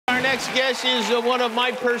next guest is one of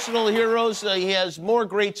my personal heroes. He has more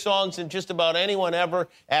great songs than just about anyone ever.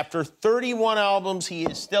 After 31 albums, he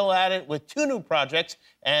is still at it with 2 new projects,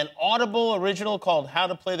 an Audible original called How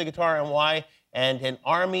to Play the Guitar and Why, and an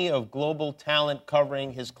army of global talent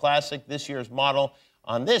covering his classic, this year's model,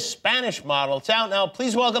 on this Spanish model. It's out now.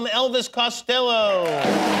 Please welcome Elvis Costello.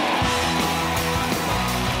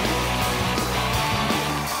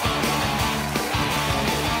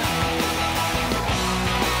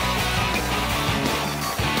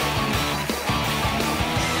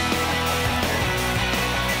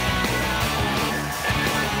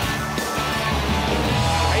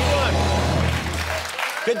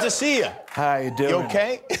 Good to see you. How you doing? You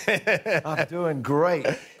okay? I'm doing great.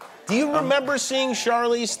 Do you remember seeing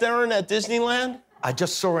Charlize Theron at Disneyland? I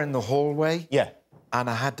just saw her in the hallway. Yeah. And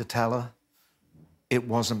I had to tell her it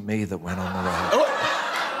wasn't me that went on the ride.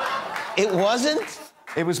 Oh, it wasn't?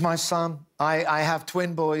 It was my son. I have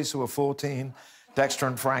twin boys who are 14, Dexter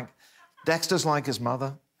and Frank. Dexter's like his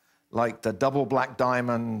mother, like the double black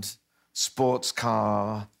diamond, sports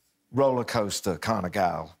car, roller coaster kind of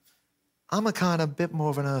gal. I'm a kind of bit more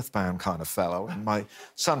of an earthbound kind of fellow, and my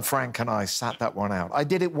son Frank and I sat that one out. I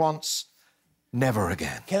did it once, never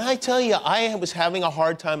again. Can I tell you, I was having a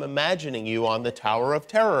hard time imagining you on the Tower of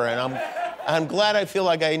Terror, and I'm glad I feel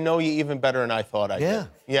like I know you even better than I thought I did.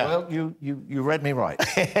 Yeah. Well, you read me right.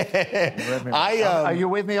 You read me right. Are you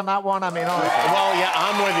with me on that one? I mean, well, yeah,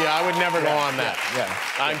 I'm with you. I would never go on that. Yeah.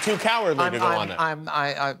 I'm too cowardly to go on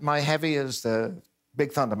that. My heavy is the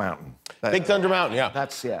Big Thunder Mountain. Big Thunder Mountain, yeah.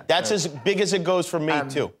 That's as big as it goes for me,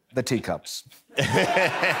 too. The teacups.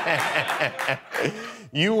 I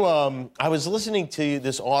was listening to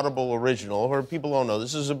this Audible original, or people don't know,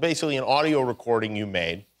 this is basically an audio recording you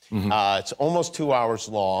made. Mm-hmm. It's almost 2 hours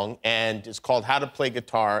long, and it's called How to Play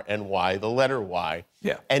Guitar and Why, the letter Y.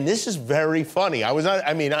 Yeah. And this is very funny. I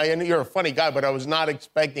know you're a funny guy, but I was not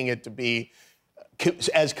expecting it to be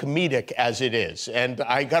as comedic as it is, and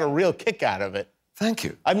I got a real kick out of it. Thank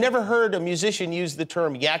you. I've never heard a musician use the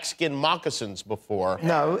term yakskin moccasins before.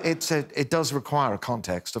 No, it does require a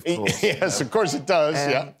context, of course. Yes, of course it does,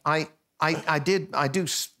 yeah. I do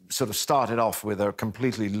sort of start it off with a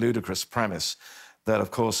completely ludicrous premise that,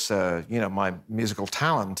 of course, my musical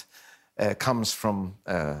talent comes from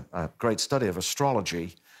a great study of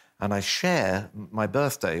astrology, and I share my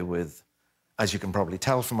birthday with, as you can probably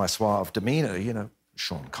tell from my suave demeanour,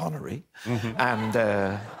 Sean Connery,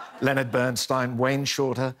 and Leonard Bernstein, Wayne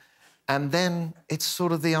Shorter, and then it's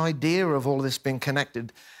sort of the idea of all this being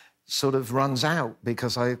connected sort of runs out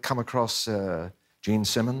because I come across Gene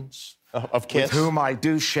Simmons, of Kiss, with whom I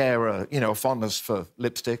do share a fondness for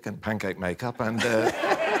lipstick and pancake makeup, and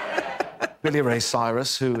Billy Ray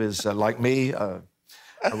Cyrus, who is like me, a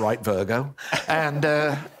right Virgo, and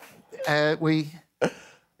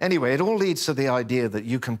Anyway, it all leads to the idea that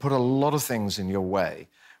you can put a lot of things in your way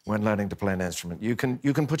when learning to play an instrument. You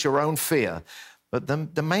can put your own fear, but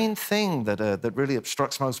the main thing that really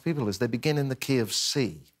obstructs most people is they begin in the key of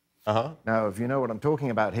C. Now, if you know what I'm talking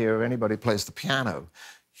about here, if anybody plays the piano,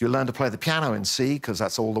 you learn to play the piano in C because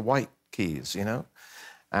that's all the white keys,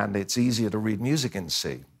 and it's easier to read music in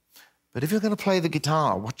C. But if you're going to play the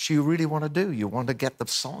guitar, what you really want to do, you want to get the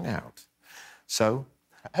song out. So...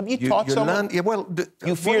 Have you taught someone?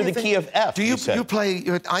 You fear the key of F. Do you play?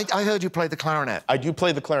 I heard you play the clarinet. I do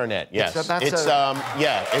play the clarinet. Yes.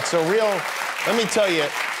 It's a real. Let me tell you,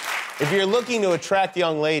 if you're looking to attract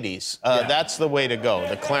young ladies, that's the way to go.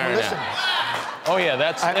 The clarinet. Oh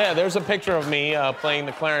yeah, there's a picture of me playing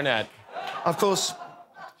the clarinet. Of course.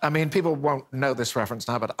 I mean, people won't know this reference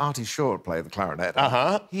now, but Artie Shaw played the clarinet.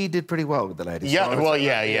 He did pretty well with the ladies. Yeah, so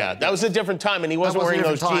yeah. That was a different time, and he wasn't wearing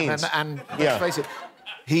those jeans. And let's face it,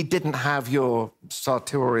 he didn't have your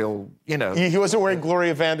sartorial, He wasn't wearing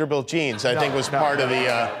Gloria Vanderbilt jeans, I think was part of the...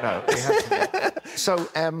 No, he had to. So,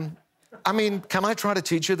 I mean, can I try to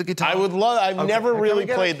teach you the guitar? I would love... I've never really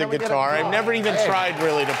played the guitar. I've never even tried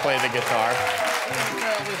really to play the guitar.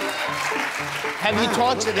 Have you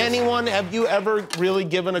taught anyone? Have you ever really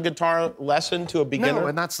given a guitar lesson to a beginner? No,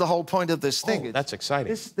 and that's the whole point of this thing. Oh, that's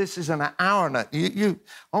exciting. This is an hour and you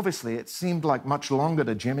obviously, it seemed like much longer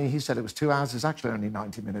to Jimmy. He said it was 2 hours. It's actually only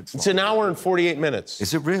 90 minutes long. It's an hour and 48 minutes.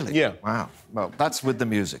 Is it really? Yeah. Wow. Well, that's with the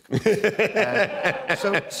music.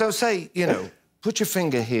 So say, put your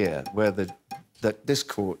finger here where this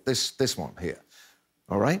chord, this one here.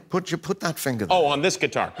 All right? Put that finger there. Oh, on this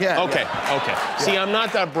guitar? Yeah. Okay. Yeah. See, I'm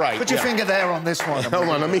not that bright. Put your finger there on this one. Hold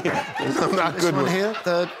on, I'm not good with... This one here,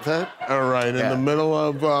 third. All right, in the middle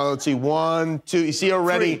of, let's see, 1, 2. You see,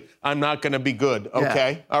 already, 3. I'm not going to be good.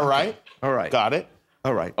 Okay. All right. All right. Got it.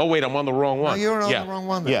 All right. Oh, wait, I'm on the wrong one. No, you're on the wrong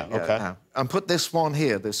one then. Yeah, okay. Now, and put this one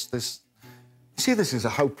here, this... You see, this is a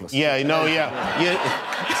hopeless... Yeah, no, yeah.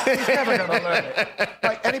 He's never going to learn it.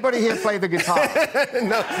 Like, anybody here play the guitar?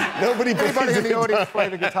 No, nobody plays Anybody in the guitar. audience play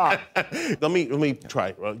the guitar? Let me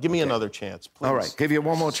try. Well, give me another chance, please. All right, give you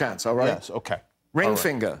one more chance, all right? Yes, okay. Ring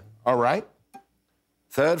finger. All right.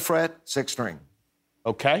 3rd fret, 6th string.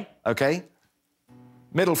 Okay. Okay?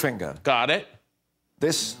 Middle finger. Got it.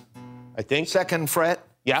 This, I think. 2nd fret,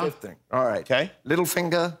 Yeah. 5th string. All right. Okay. Little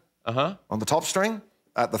finger on the top string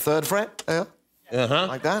at the 3rd fret.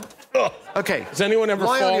 Like that. Ugh. Okay. Has anyone ever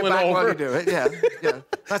Lie on your fallen back over? while you do it. Yeah, yeah.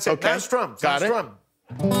 That's it. Okay. Now strum. Got it. Strum.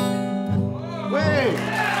 Wait.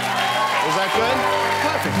 Was that good?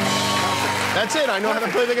 Perfect. That's it. I know how to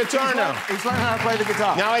play the guitar now. He's learned how to play the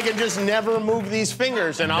guitar. Now I can just never move these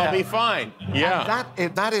fingers and I'll be fine. Yeah.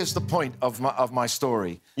 And that is the point of my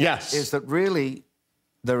story. Yes. Is that really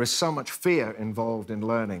there is so much fear involved in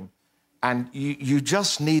learning, and you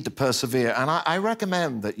just need to persevere. And I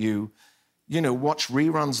recommend that you watch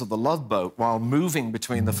reruns of The Love Boat while moving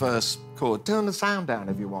between the first chord. Turn the sound down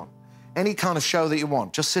if you want. Any kind of show that you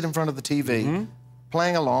want. Just sit in front of the TV,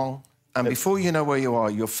 playing along, and before you know where you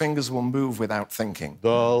are, your fingers will move without thinking. The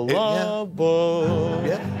Love Boat.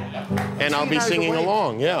 Yeah. And I'll be singing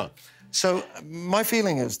along, yeah. So my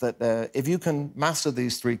feeling is that if you can master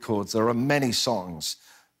these 3 chords, there are many songs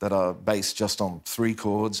that are based just on 3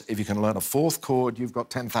 chords. If you can learn a 4th chord, you've got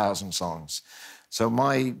 10,000 songs. So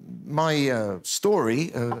my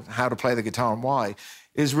story, how to play the guitar and why,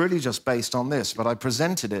 is really just based on this. But I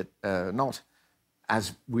presented it not,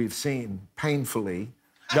 as we've seen, painfully,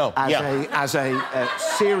 No, as a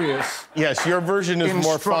serious... Yes, your version is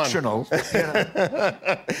more fun. Instructional.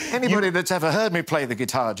 Anybody that's ever heard me play the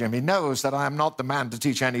guitar, Jimmy, knows that I am not the man to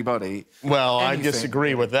teach anybody Well, anything. I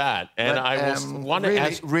disagree with that. And But, I want to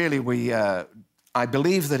ask... Really, I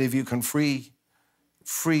believe that if you can free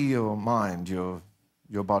your mind, your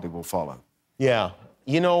body will follow. Yeah.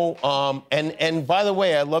 You know, and by the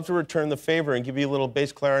way, I'd love to return the favor and give you a little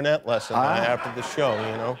bass clarinet lesson after the show,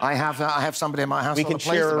 you know? I have somebody in my house We can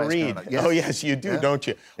share a read. Yes. Oh, yes, you do, don't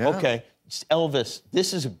you? Yeah. Okay. Elvis,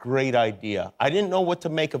 this is a great idea. I didn't know what to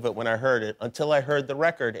make of it when I heard it until I heard the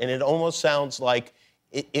record, and it almost sounds like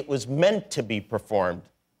it was meant to be performed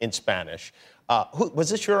in Spanish. Was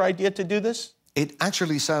this your idea to do this? It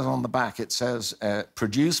actually says on the back, it says,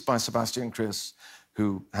 produced by Sebastian Chris,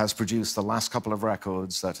 who has produced the last couple of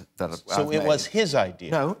records that So it was his idea?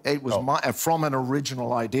 No, it was from an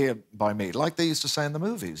original idea by me, like they used to say in the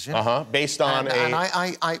movies. You know? Based on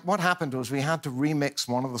And what happened was we had to remix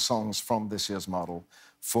one of the songs from this year's model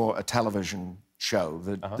for a television show,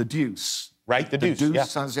 The Deuce. Right, The Deuce,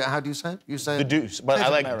 yeah. How do you say it? You say The Deuce, but I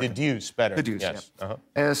like American. The Deuce better. The Deuce, yes.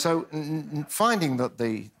 yeah. So finding that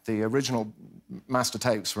the original master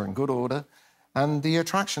tapes were in good order, and the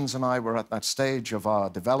Attractions and I were at that stage of our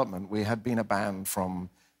development. We had been a band from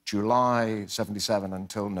July 77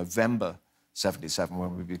 until November 77,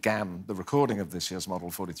 when we began the recording of this year's model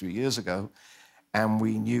 43 years ago, and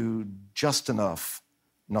we knew just enough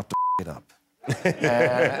not to it up.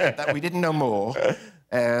 That we didn't know more.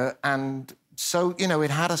 And so, you know,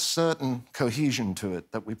 it had a certain cohesion to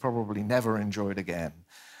it that we probably never enjoyed again.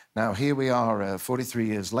 Now, here we are 43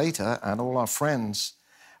 years later, and all our friends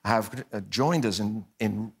have joined us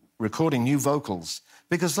in recording new vocals.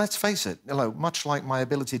 Because let's face it, you know, much like my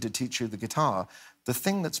ability to teach you the guitar, the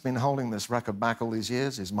thing that's been holding this record back all these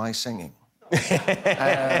years is my singing.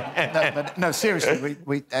 No, seriously,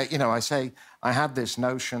 you know, I had this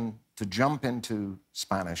notion to jump into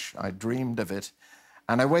Spanish. I dreamed of it.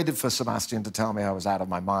 And I waited for Sebastian to tell me I was out of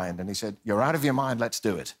my mind. And he said, "You're out of your mind, let's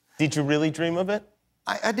do it." Did you really dream of it?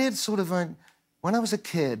 I did sort of. When I was a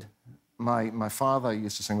kid, my father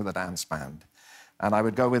used to sing with a dance band. And I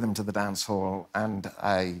would go with him to the dance hall, and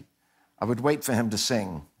I would wait for him to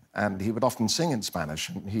sing. And he would often sing in Spanish.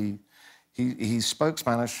 And he spoke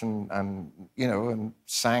Spanish and, you know, and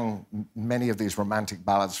sang many of these romantic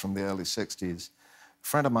ballads from the early 60s. A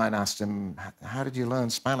friend of mine asked him, "How did you learn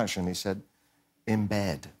Spanish?" And he said, "In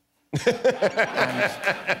bed."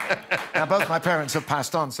 Now, both my parents have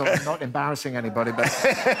passed on, so I'm not embarrassing anybody by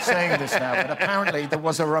saying this now, but apparently there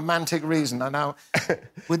was a romantic reason. And now,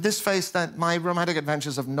 with this face, that my romantic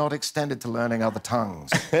adventures have not extended to learning other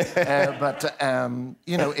tongues.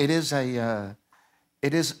 You know, it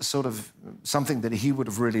is sort of something that he would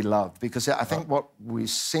have really loved, because I think what we've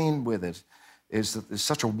seen with it is that there's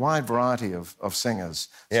such a wide variety of singers,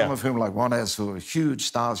 some of whom, like Juanes, who are huge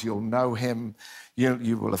stars. You'll know him.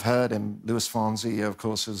 You will have heard him. Luis Fonsi, of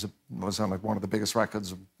course, was on one of the biggest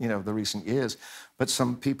records of, you know, the recent years. But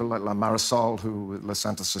some people like La Marisol, who La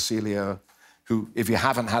Santa Cecilia, who, if you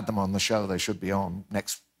haven't had them on the show, they should be on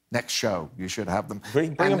next show. You should have them.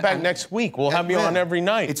 Bring them back next week. We'll have you on every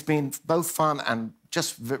night. It's been both fun and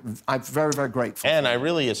just I'm very, very grateful. And I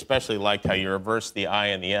really especially liked how you reversed the I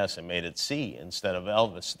and the S and made it C instead of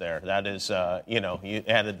Elvis there. That is, you know, you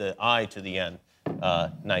added the I to the end.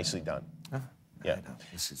 Nicely done. Yeah.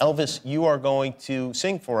 Elvis, you are going to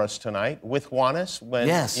sing for us tonight with Juanes when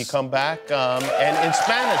you come back, and in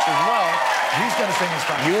Spanish as well. He's going to sing in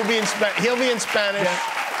Spanish. You will be in He'll be in Spanish.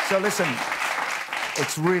 Yeah. So listen,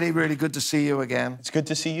 it's really, really good to see you again. It's good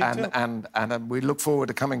to see you too. And we look forward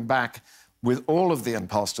to coming back with all of the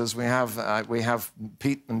imposters. We have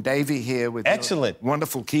Pete and Davey here with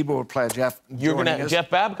wonderful keyboard player Jeff. Jeff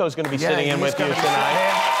Babco's going to be sitting in with you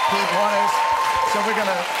tonight. Pete Wise. So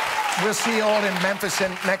we'll see you all in Memphis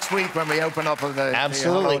next week when we open up the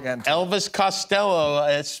Absolutely. again. Elvis Costello,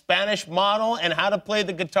 a Spanish model, and how to play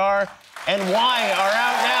the guitar and why are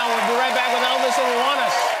out now. We'll be right back with Elvis and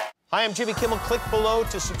Juanes. Hi, I'm Jimmy Kimmel. Click below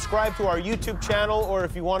to subscribe to our YouTube channel, or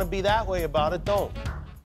if you want to be that way about it, don't.